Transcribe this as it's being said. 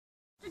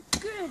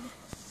good.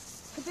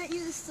 I bet you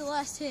this is the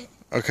last hit.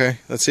 Okay,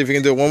 let's see if you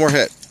can do one more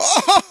hit.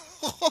 Oh!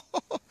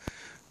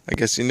 I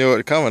guess you knew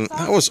it coming.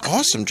 That was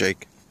awesome,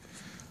 Jake.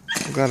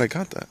 I'm glad I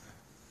got that.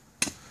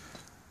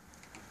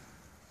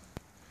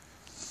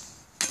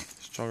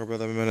 Stronger by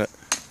the minute.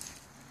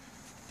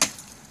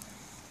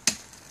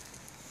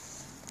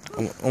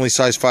 Only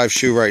size 5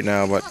 shoe right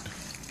now, but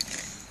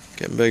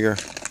getting bigger.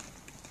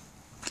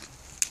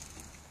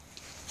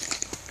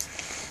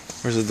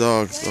 Where's the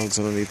dog? The dog's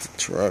underneath the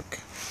truck.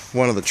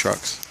 One of the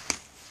trucks.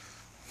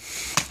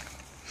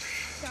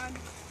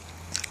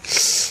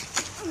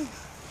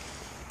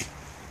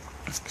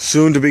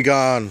 Soon to be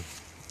gone.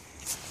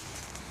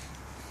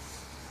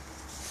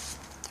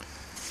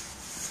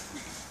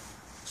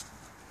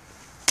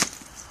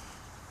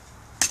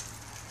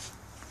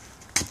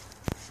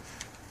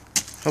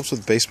 Helps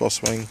with baseball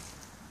swing.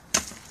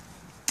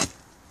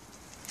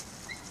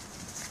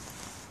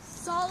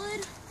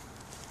 Solid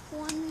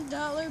 $1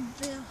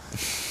 bill.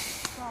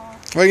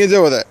 What are you gonna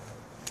do with it?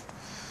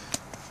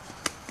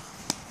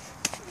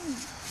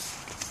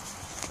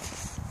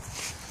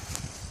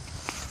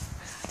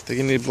 I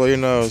think you need to blow your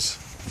nose.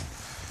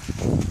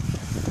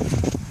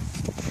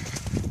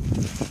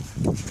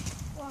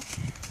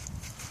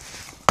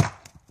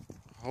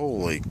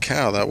 Holy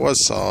cow, that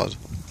was solid.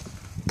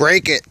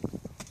 Break it!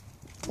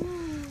 Ooh,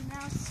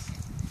 now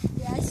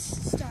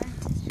it's starting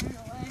to turn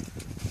away.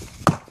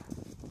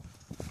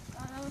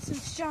 Oh, that wasn't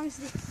as strong as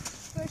the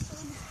first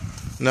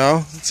one. No,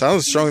 it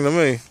sounds strong to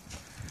me.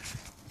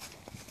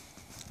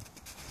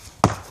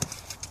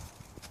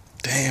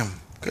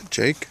 Damn, good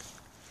Jake.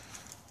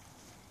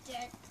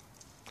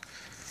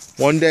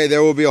 One day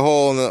there will be a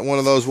hole in one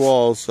of those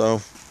walls, so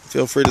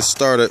feel free to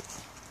start it.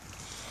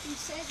 You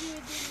said you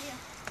would give me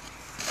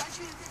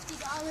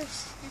 $150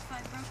 if I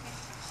broke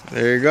it.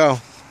 There you go.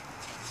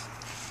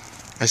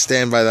 I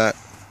stand by that.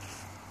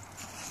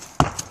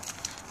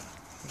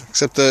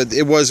 Except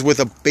it was with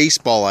a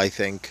baseball, I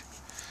think,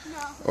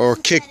 or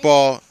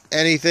kickball,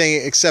 anything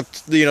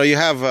except you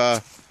have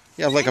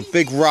like a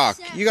big rock.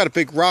 You got a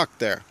big rock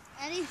there.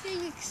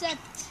 Anything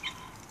except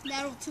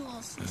metal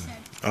tools, he said.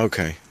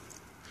 Okay.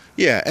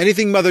 Yeah,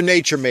 anything Mother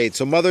Nature made.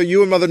 So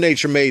you and Mother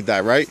Nature made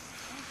that, right?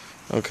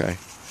 Okay.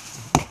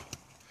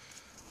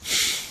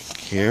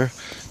 Here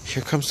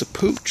comes the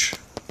pooch.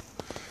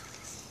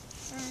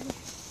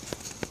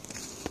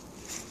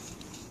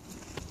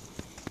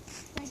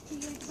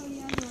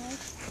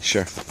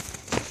 Sure.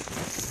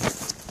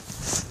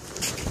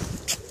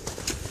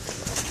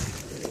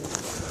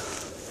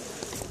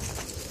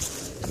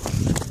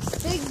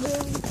 Big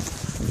boom.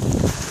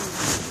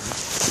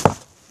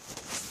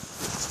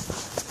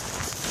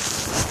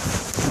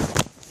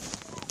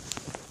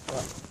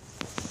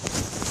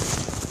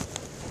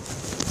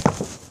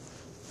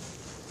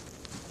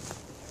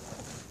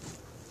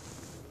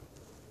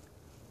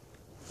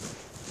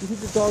 You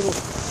think the dog will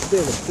stay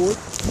on the porch?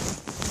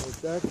 Like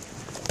that?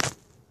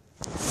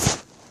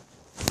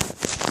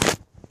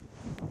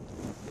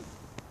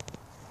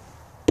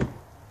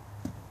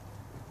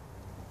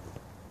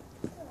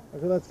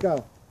 Okay, let's go.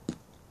 Oh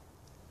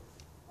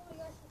my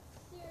gosh,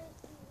 it's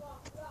seriously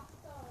rock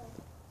solid.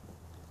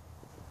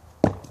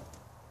 I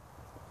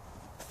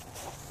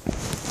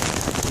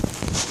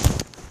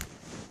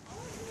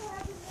wonder what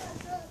happens when I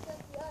throw this at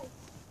the ice.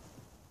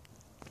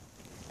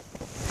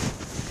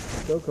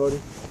 Go, Cody.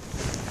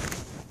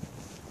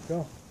 Go.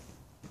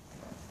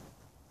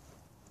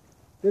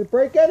 Did it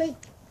break any? Yeah.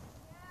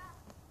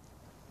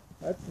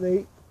 That's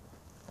neat.